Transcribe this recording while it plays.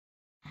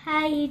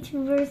Hi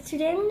YouTubers,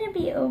 today I'm going to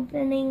be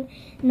opening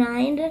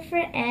 9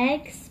 different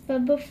eggs,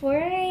 but before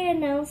I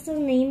announce the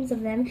names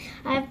of them,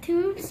 I have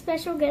 2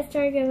 special guests that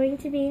are going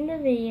to be in the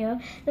video.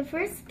 The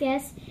first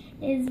guest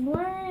is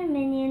one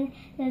minion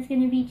that's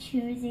going to be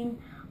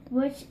choosing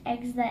which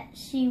eggs that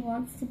she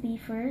wants to be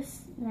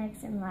first,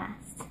 next, and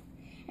last.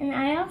 And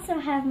I also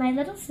have my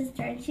little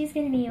sister, and she's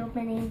going to be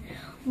opening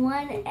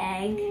 1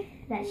 egg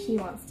that she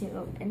wants to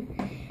open.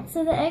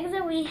 So the eggs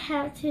that we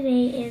have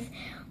today is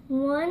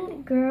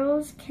 1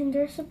 girl's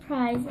Kinder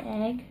Surprise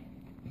egg,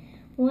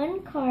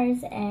 1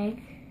 Cars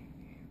egg,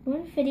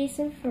 1 Phineas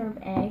and Ferb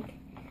egg,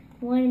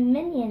 1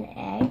 Minion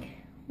egg,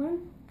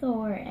 1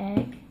 Thor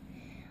egg,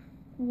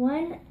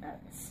 1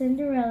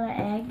 Cinderella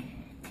egg,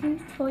 2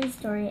 Toy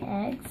Story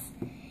eggs,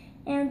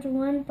 and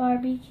 1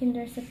 Barbie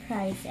Kinder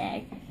Surprise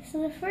egg.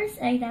 So the first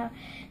egg that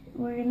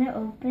we're going to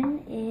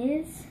open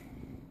is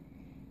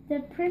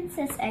the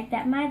princess egg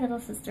that my little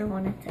sister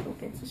wanted to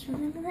open. So show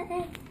them the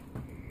egg.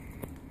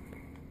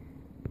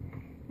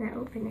 Now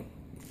open it.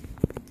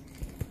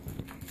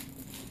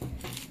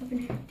 Open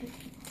it.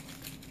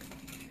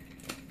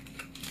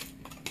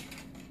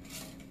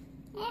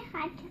 It's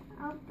hard to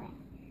open.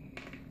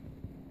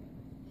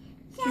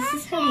 This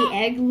is how the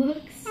egg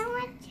looks. I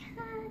want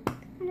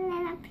a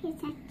little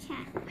piece of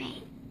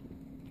chocolate.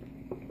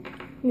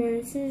 Now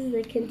this is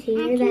the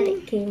container that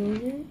it came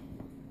in.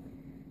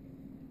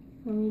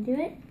 Want me to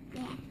do it?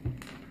 Yeah.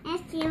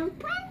 It's your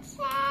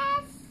princess.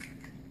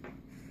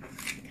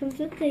 Comes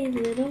with a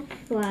little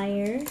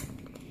flyer,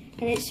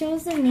 and it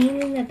shows the name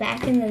in the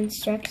back and the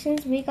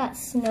instructions. We got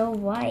Snow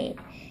White,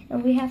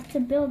 and we have to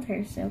build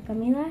her. So,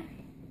 Camila?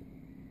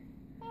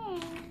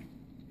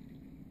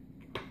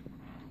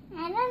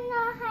 I don't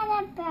know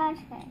how to build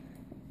her.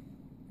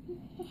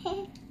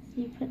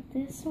 You put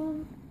this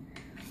one?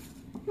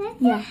 Where's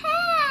the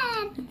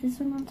head? Put this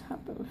one on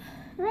top of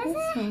Where's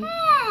this the one.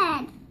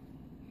 head?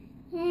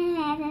 The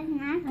head is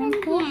not I'm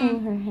in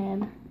holding here. her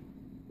head.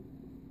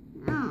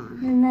 Oh.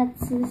 And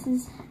this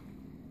is,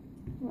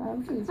 well,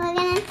 this is We're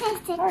gonna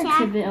taste the hard to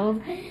chocolate, build.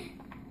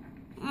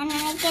 and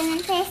we're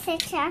gonna taste the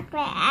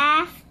chocolate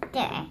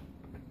after.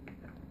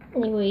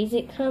 Anyways,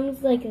 it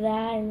comes like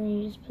that, and then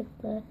you just put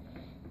the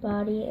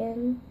body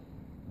in.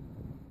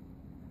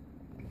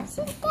 She's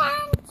dancing.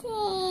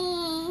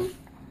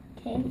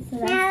 Okay, so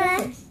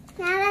that's the first.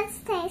 Now let's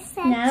taste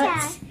the Now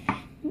chocolate.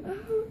 no,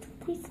 don't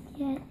taste it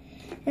yet.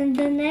 And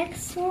the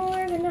next one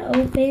we're gonna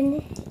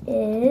open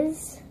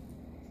is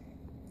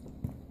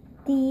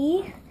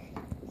the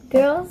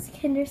girl's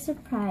Kinder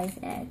Surprise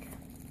egg.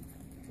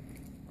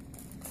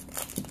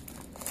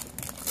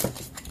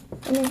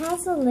 And it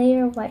has a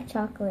layer of white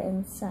chocolate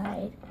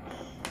inside.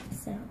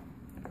 So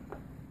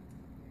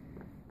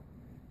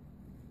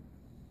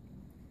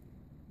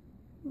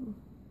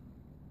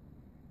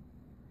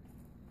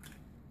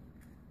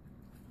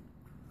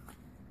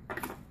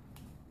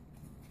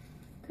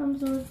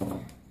comes with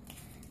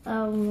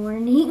a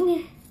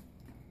warning.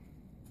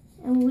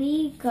 And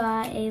we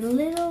got a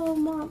little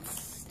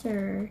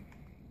monster.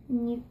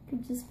 And you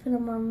could just put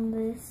him on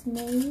this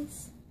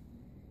maze.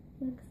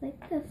 It looks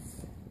like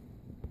this.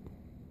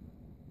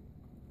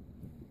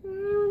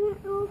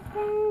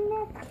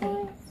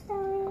 Okay.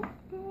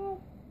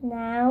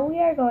 Now we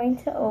are going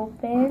to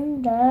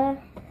open the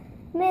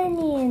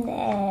Minion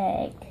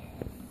egg.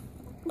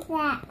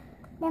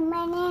 The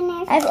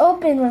minion is. I've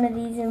opened one of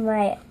these in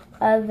my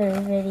other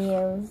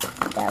videos.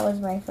 That was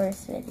my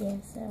first video,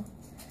 so.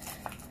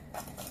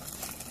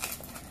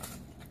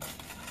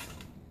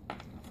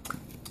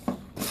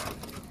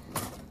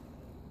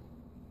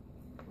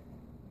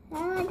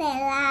 Oh, they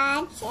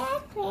like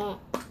chocolate.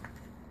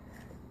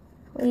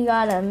 We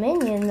got a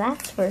Minion,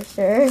 that's for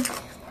sure.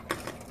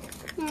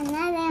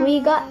 Another We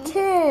one. got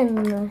Tim.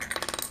 Another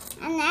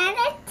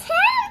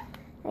Tim.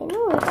 I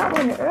know, we got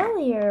one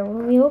earlier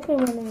when we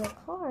opened one in the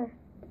car.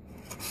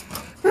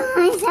 So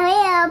we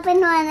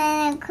opened one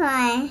in the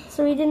car.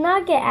 So we did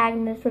not get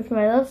Agnes, which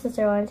my little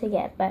sister wanted to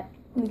get, but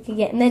we could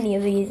get many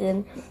of these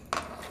in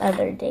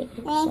other days.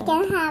 We So.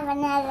 can have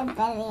another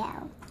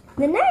video.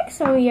 The next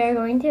one we are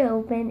going to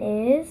open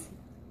is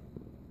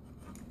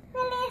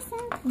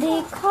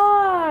the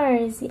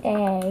Cars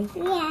egg.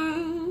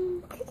 Yeah.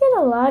 We could get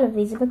a lot of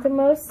these, but they're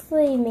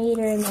mostly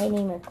Mater and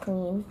Lightning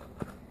McQueen.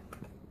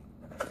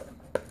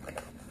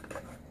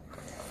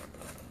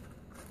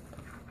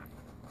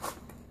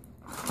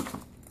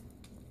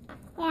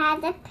 You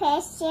have the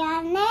picture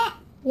on it.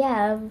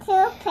 Yeah,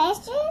 2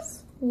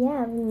 pictures.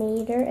 yeah,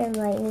 Mater and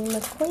Lightning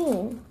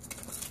McQueen.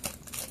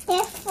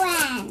 They're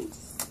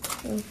friends.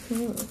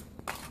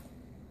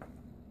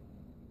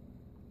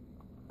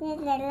 There's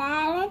a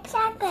lot of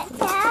chocolate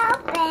to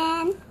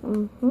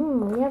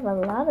open. We have a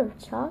lot of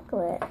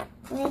chocolate.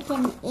 We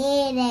can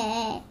eat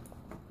it.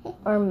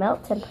 Or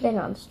melt and put it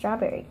on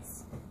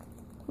strawberries.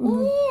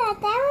 Yeah,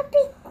 that would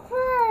be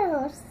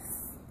gross.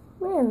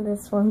 Man,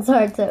 this one's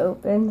hard to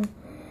open.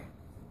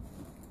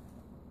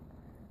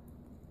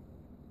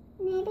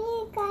 Maybe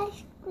you gotta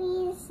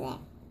squeeze it.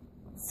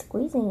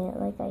 Squeezing it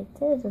like I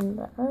did in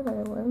the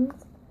other ones.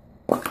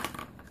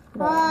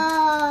 There.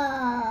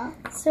 Oh.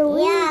 So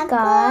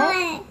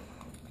got,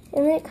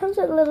 and then it comes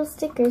with little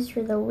stickers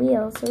for the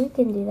wheels, so we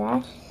can do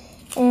that.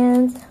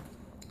 And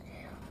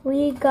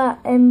we got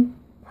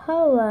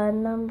Impala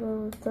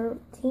number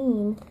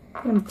 13.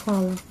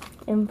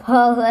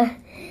 Impala.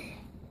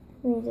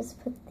 Let me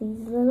just put these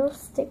little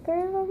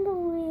stickers on the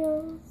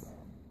wheels.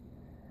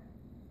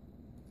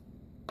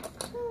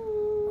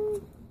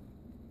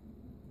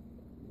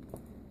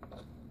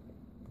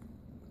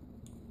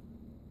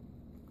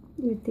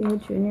 Your Theo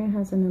Jr.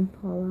 has an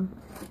Impala.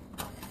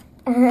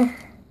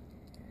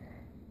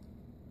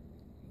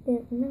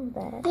 Didn't know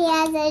that. He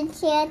has a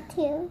chair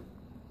too.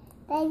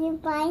 That you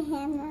buy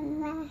him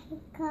in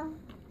Mexico.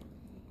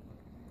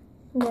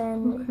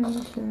 Then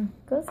Okay,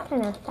 it goes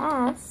kind of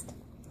fast.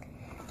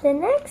 The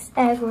next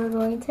egg we're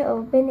going to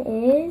open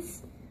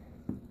is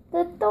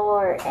the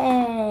Thor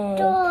egg.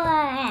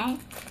 Door.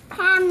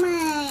 Come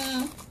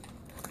on.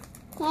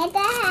 Nadia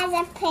has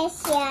a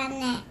picture on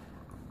it.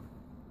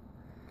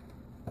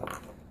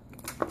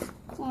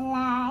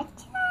 Chocolate.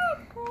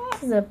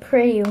 This is a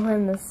pretty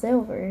one, the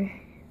silver.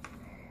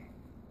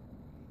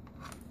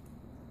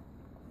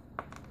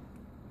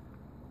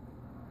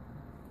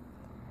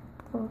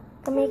 Oh,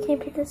 I mean, I can't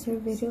put this. your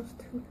video's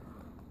too.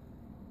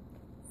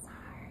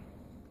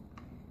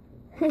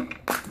 Sorry.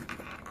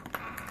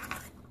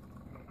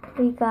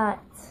 We got,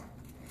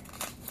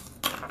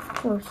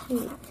 oh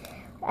shoot.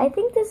 I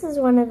think this is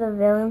one of the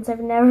villains. I've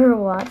never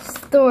watched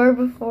Thor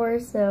before,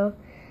 so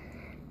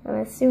I'm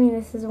assuming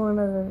this is one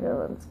of the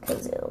villains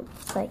because it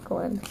looks like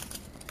one.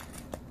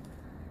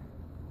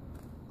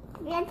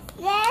 It's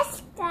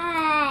this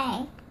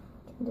guy.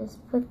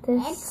 Just put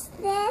this. It's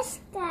this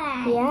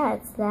guy. Yeah,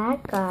 it's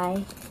that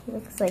guy. He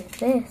looks like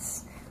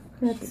this.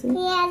 Let's see. He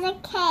has a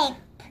cape.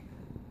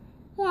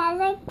 He has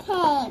a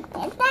cape.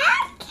 Is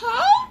that a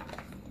cape?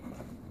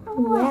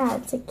 Yeah,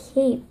 it's a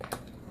cape.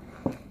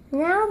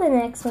 Now the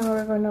next one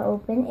we're going to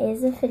open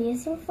is a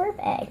Phineas and Ferb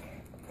egg.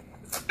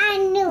 I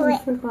knew I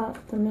it.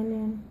 forgot the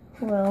minion.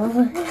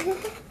 Well,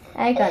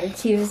 I gotta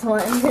choose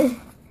one.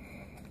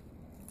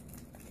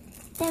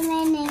 The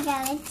minute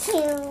gotta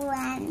choose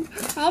one.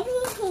 Maybe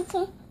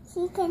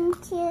he can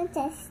choose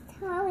a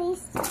Toy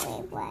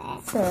Story one.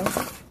 It's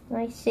a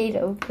nice shade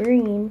of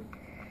green.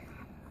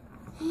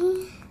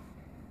 Who's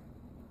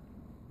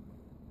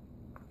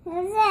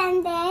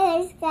in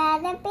there? Who's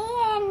gotta be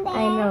in there?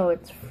 I know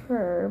it's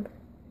Ferb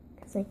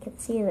because I can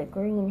see the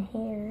green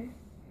hair.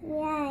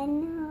 Yeah, I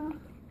know.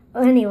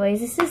 Anyways,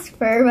 this is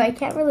Ferb. I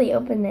can't really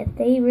open it.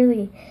 They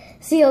really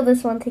sealed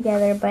this one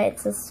together, but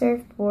it's a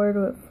surfboard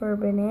with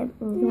Ferb in it.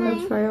 You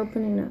want to try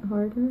opening it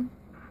harder?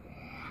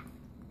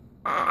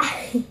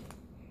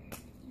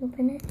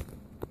 Open it.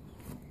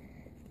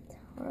 It's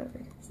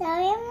hard. So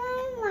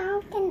my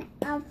mom can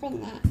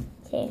open it.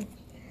 Okay.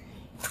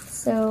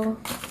 So,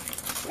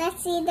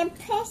 Let's see the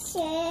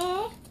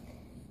picture.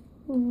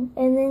 and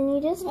then you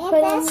just put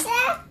It's a in.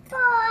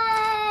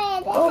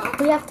 surfboard. Oh,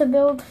 we have to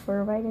build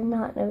Ferb. I did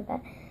not know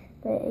that.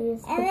 But you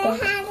just put And it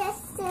the. has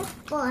a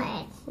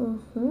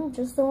surfboard.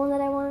 Just the one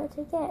that I wanted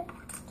to get.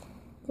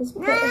 Just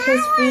put No, his feet.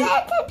 I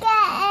wanted to get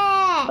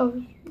it.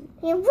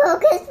 Oh, You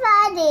broke his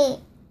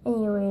body.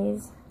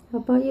 anyways. How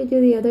about you do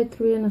the other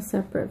 3 in a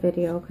separate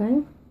video,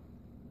 okay?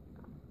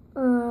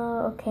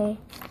 Okay.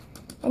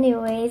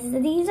 Anyways,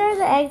 these are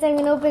the eggs I'm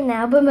gonna open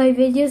now, but my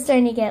video's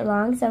starting to get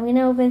long, so I'm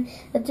gonna open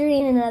the 3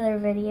 in another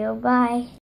video. Bye.